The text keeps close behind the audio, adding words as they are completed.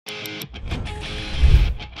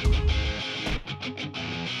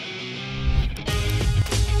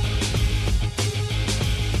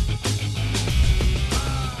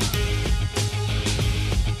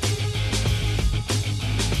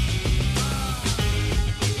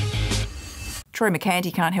Troy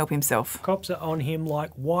Mercanti can't help himself. Cops are on him like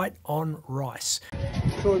white on rice.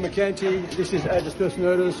 Troy Mercanti, this is a dispersal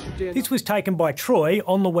notice. This was taken by Troy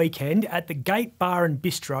on the weekend at the Gate Bar and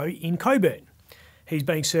Bistro in Coburn. He's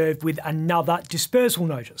being served with another dispersal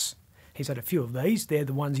notice. He's had a few of these. They're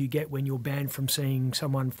the ones you get when you're banned from seeing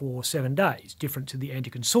someone for 7 days. Different to the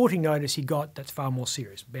anti-consorting notice he got, that's far more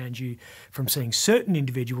serious. Bans you from seeing certain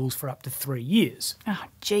individuals for up to 3 years. Oh,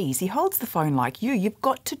 geez, he holds the phone like you. You've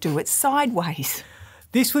got to do it sideways.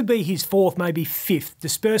 This would be his 4th, maybe 5th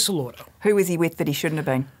dispersal order. Who was he with that he shouldn't have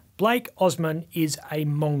been? Blake Osman is a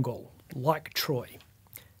Mongol, like Troy.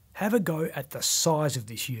 Have a go at the size of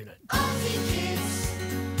this unit.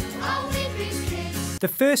 The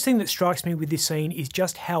first thing that strikes me with this scene is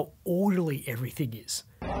just how orderly everything is.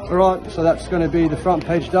 Alright, so that's going to be the front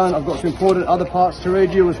page done. I've got some important other parts to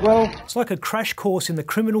read you as well. It's like a crash course in the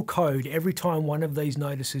criminal code every time one of these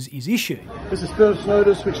notices is issued. This is dispersal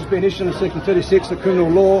notice which has been issued under Section 36 of Criminal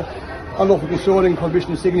Law, Unlawful Consorting, Prohibition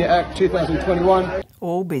Insignia Act 2021.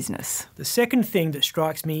 All business. The second thing that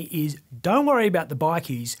strikes me is don't worry about the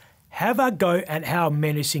bikies, have a go at how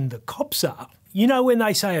menacing the cops are. You know when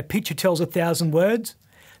they say a picture tells 1,000 words?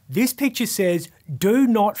 This picture says, do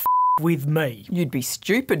not f with me. You'd be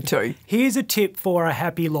stupid to. Here's a tip for a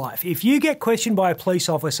happy life. If you get questioned by a police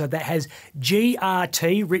officer that has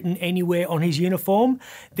GRT written anywhere on his uniform,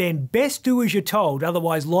 then best do as you're told,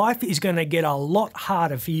 otherwise life is going to get a lot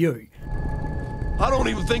harder for you. I don't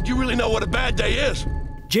even think you really know what a bad day is.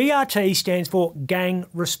 GRT stands for Gang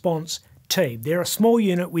Response Team. They're a small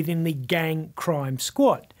unit within the Gang Crime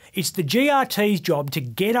Squad. It's the GRT's job to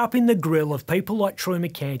get up in the grill of people like Troy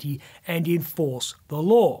Mercanti and enforce the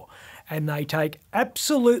law. And they take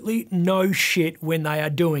absolutely no shit when they are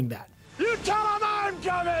doing that. You tell them I'm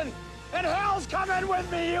coming, and hell's coming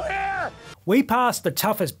with me, you hear? We passed the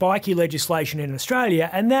toughest bikie legislation in Australia,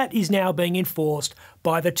 and that is now being enforced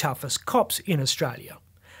by the toughest cops in Australia.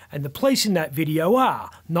 And the police in that video are,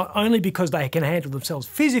 not only because they can handle themselves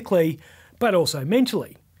physically, but also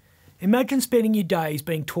mentally. Imagine spending your days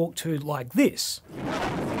being talked to like this.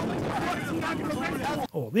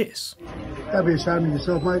 Or this. Don't be ashamed of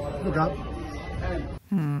yourself, mate. Look up.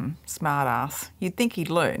 Smart ass. You'd think he'd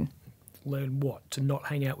learn. Learn what? To not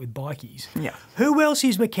hang out with bikies? Yeah. Who else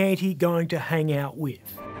is Mercanti going to hang out with?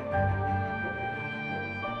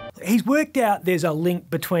 He's worked out there's a link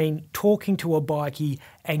between talking to a bikie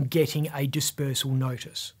and getting a dispersal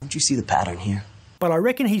notice. Don't you see the pattern here? But I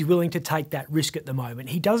reckon he's willing to take that risk at the moment.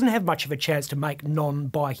 He doesn't have much of a chance to make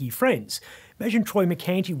non-bikie friends. Imagine Troy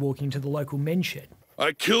Mercanti walking into the local men's shed.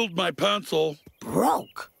 I killed my pencil.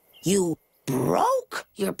 Broke? You broke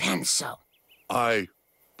your pencil? I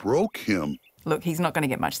broke him. Look, he's not going to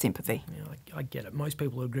get much sympathy. Yeah, I get it. Most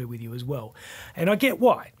people agree with you as well. And I get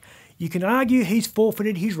why. You can argue he's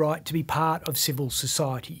forfeited his right to be part of civil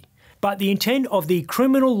society. But the intent of the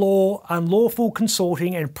Criminal Law, Unlawful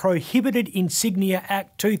Consorting and Prohibited Insignia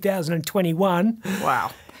Act 2021 Wow.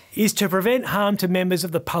 is to prevent harm to members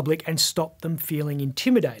of the public and stop them feeling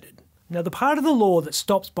intimidated. Now, the part of the law that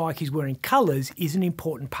stops bikies wearing colours is an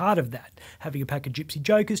important part of that. Having a pack of gypsy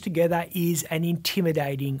jokers together is an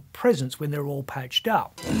intimidating presence when they're all patched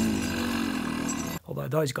up. Although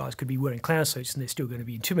those guys could be wearing clown suits and they're still going to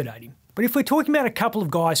be intimidating. But if we're talking about a couple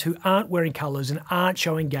of guys who aren't wearing colours and aren't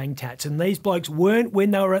showing gang tats, and these blokes weren't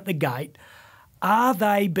when they were at the gate, are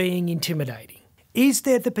they being intimidating? Is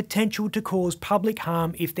there the potential to cause public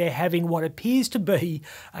harm if they're having what appears to be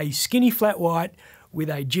a skinny flat white with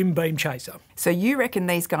a Jim Beam chaser? So you reckon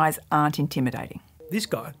these guys aren't intimidating? This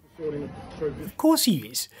guy? Of course he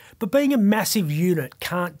is. But being a massive unit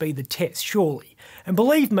can't be the test, surely. And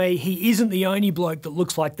believe me, he isn't the only bloke that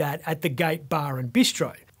looks like that at the Gate Bar and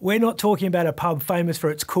Bistro. We're not talking about a pub famous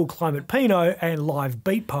for its cool climate Pinot and live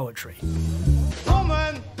beat poetry.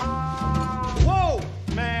 Woman! Whoa,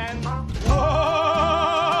 man!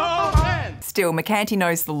 Whoa, man! Still, Mercanti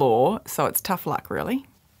knows the law, so it's tough luck, really.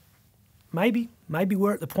 Maybe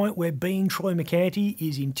we're at the point where being Troy Mercanti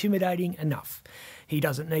is intimidating enough. He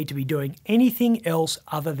doesn't need to be doing anything else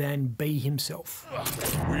other than be himself.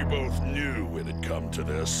 We both knew it'd come to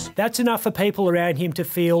this. That's enough for people around him to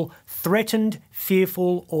feel threatened,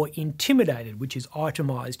 fearful, or intimidated, which is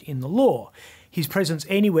itemised in the law. His presence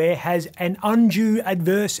anywhere has an undue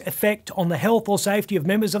adverse effect on the health or safety of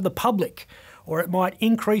members of the public, or it might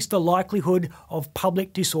increase the likelihood of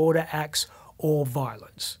public disorder acts or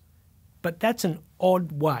violence. But that's an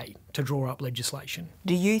odd way to draw up legislation.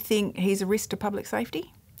 Do you think he's a risk to public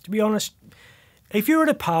safety? To be honest, if you're at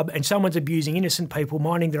a pub and someone's abusing innocent people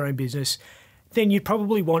minding their own business, then you'd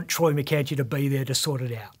probably want Troy Mercanti to be there to sort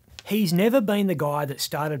it out. He's never been the guy that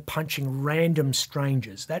started punching random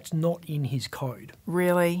strangers. That's not in his code.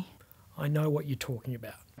 Really? I know what you're talking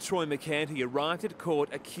about. Troy Mercanti arrived at court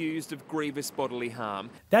accused of grievous bodily harm.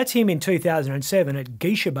 That's him in 2007 at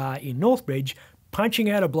Geisha Bar in Northbridge, punching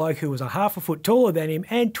out a bloke who was a half a foot taller than him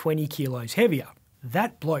and 20 kilos heavier.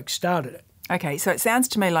 That bloke started it. Okay, so it sounds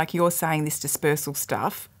to me like you're saying this dispersal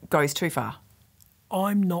stuff goes too far.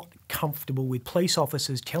 I'm not comfortable with police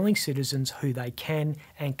officers telling citizens who they can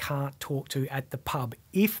and can't talk to at the pub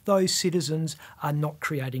if those citizens are not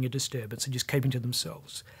creating a disturbance and just keeping to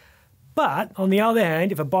themselves. But, on the other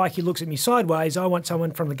hand, if a bikie looks at me sideways, I want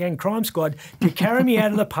someone from the gang crime squad to carry me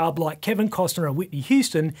out of the pub like Kevin Costner and Whitney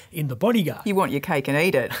Houston in The Bodyguard. You want your cake and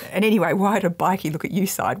eat it. And anyway, why would a bikie look at you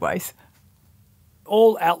sideways?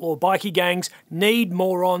 All outlaw bikie gangs need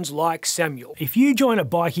morons like Samuel. If you join a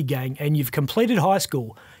bikie gang and you've completed high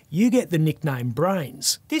school, you get the nickname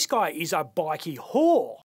Brains. This guy is a bikie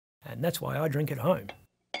whore. And that's why I drink at home.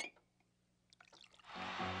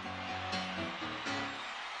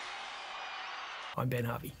 I'm Ben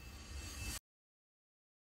Harvey.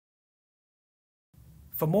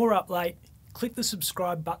 For more Up Late, click the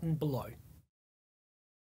subscribe button below.